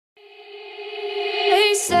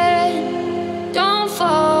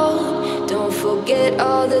forget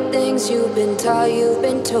all the things you've been taught, you've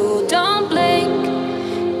been told. Don't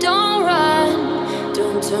blink, don't run,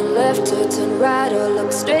 don't turn left or turn right or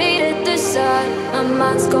look straight at the sun. My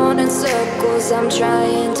mind's going in circles, I'm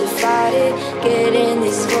trying to fight it. Getting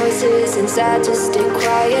these voices inside to stay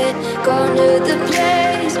quiet. Going to the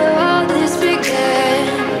place where all this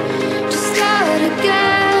began. Just start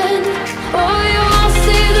again. Oh, you won't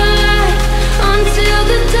see the light until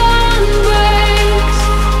the dawn breaks.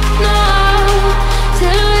 No,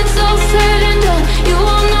 till it's all said and done, you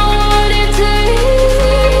won't know what it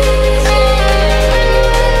takes.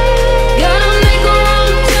 Gotta make a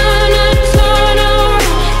wrong turn and turn around.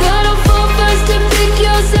 Gotta fall fast to pick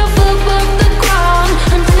yourself up off the ground.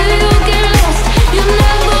 Until you get lost, you'll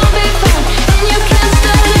never be found. And you can't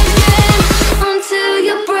start again until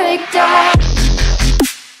you break down.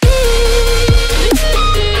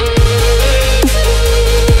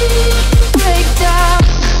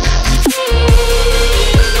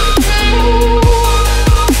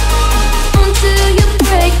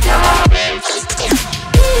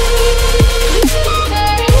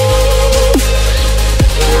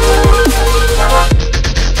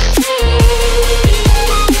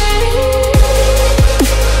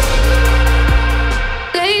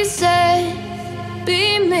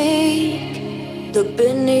 Look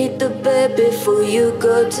beneath the bed before you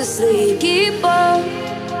go to sleep. Keep on,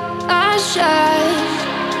 I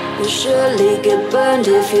shine. You'll surely get burned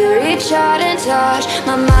if you reach out and touch.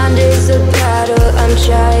 My mind is a battle, I'm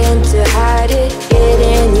trying to hide it.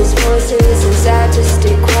 Getting these voices inside to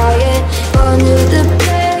stay quiet. Going to the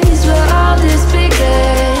place where all this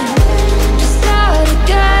began. Just start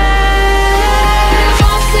again.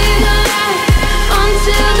 Won't see the light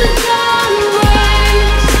until the dawn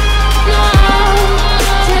breaks. No,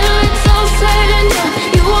 till it's all said and done,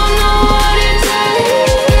 you won't know what it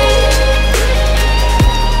takes.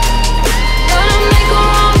 Gotta make a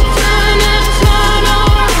wrong turn and turn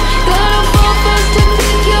around. Gotta fall fast to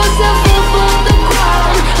pick yourself up off the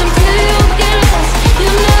ground. Until you get lost,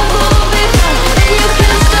 you'll never be found. And you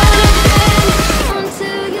can't start again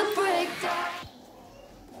until you break down.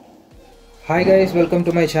 Hi guys, welcome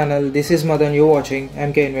to my channel. This is Madan, you watching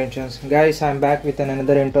MKinventions. Guys, I'm back with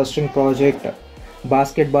another interesting project,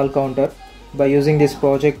 basketball counter. By using this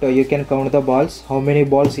project, you can count the balls, how many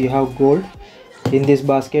balls you have gold in this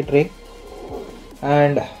basket ring.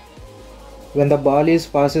 And when the ball is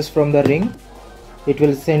passes from the ring, it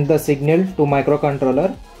will send the signal to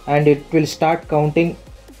microcontroller and it will start counting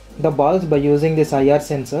the balls by using this IR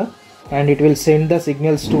sensor, and it will send the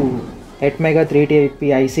signals to Atmega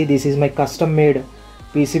 380p IC. This is my custom made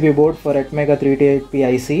PCB board for Atmega 380p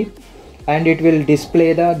IC, and it will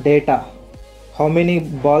display the data, how many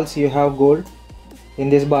balls you have gold in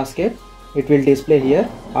this basket. It will display here.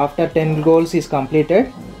 After 10 goals is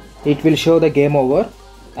completed, it will show the game over.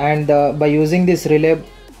 And by using this relay,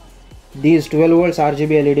 these 12 volts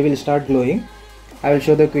RGB LED will start glowing. I will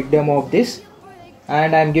show the quick demo of this.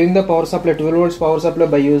 And I am giving the power supply 12 volts power supply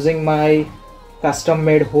by using my custom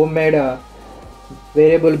made homemade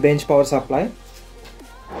variable bench power supply.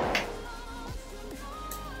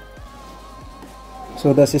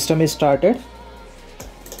 So the system is started.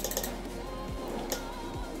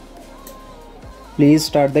 Please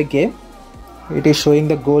start the game. It is showing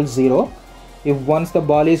the goal 0. If once the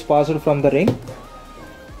ball is passed from the ring,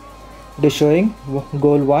 it is showing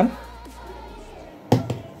goal 1,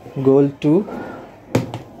 goal 2,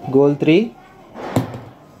 goal 3,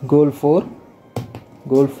 goal 4,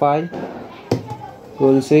 goal 5,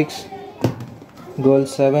 goal 6, goal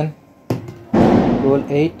 7, goal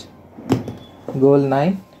 8, goal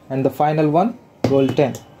 9, and the final one, goal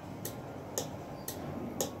 10.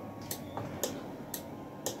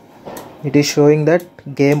 It is showing that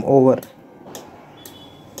game over.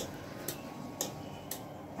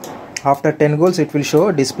 After 10 goals, it will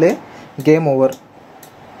show display game over.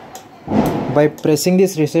 By pressing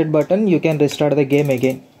this reset button, you can restart the game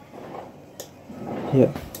again.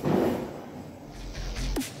 Here.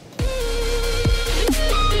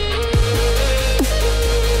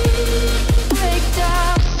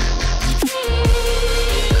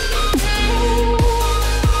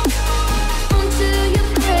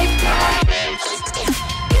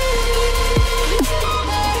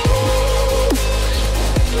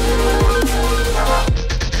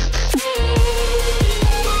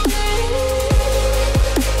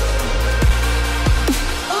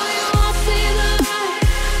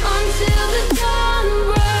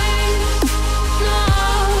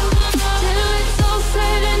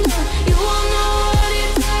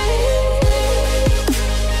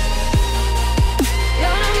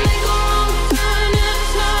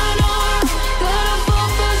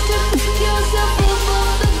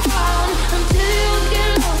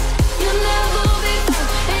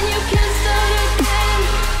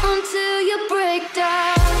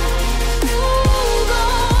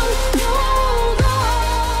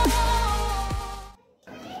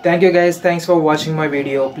 Thank you guys, thanks for watching my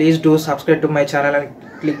video. Please do subscribe to my channel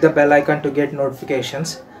and click the bell icon to get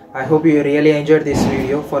notifications. I hope you really enjoyed this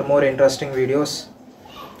video. For more interesting videos,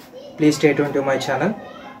 please stay tuned to my channel.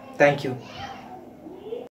 Thank you.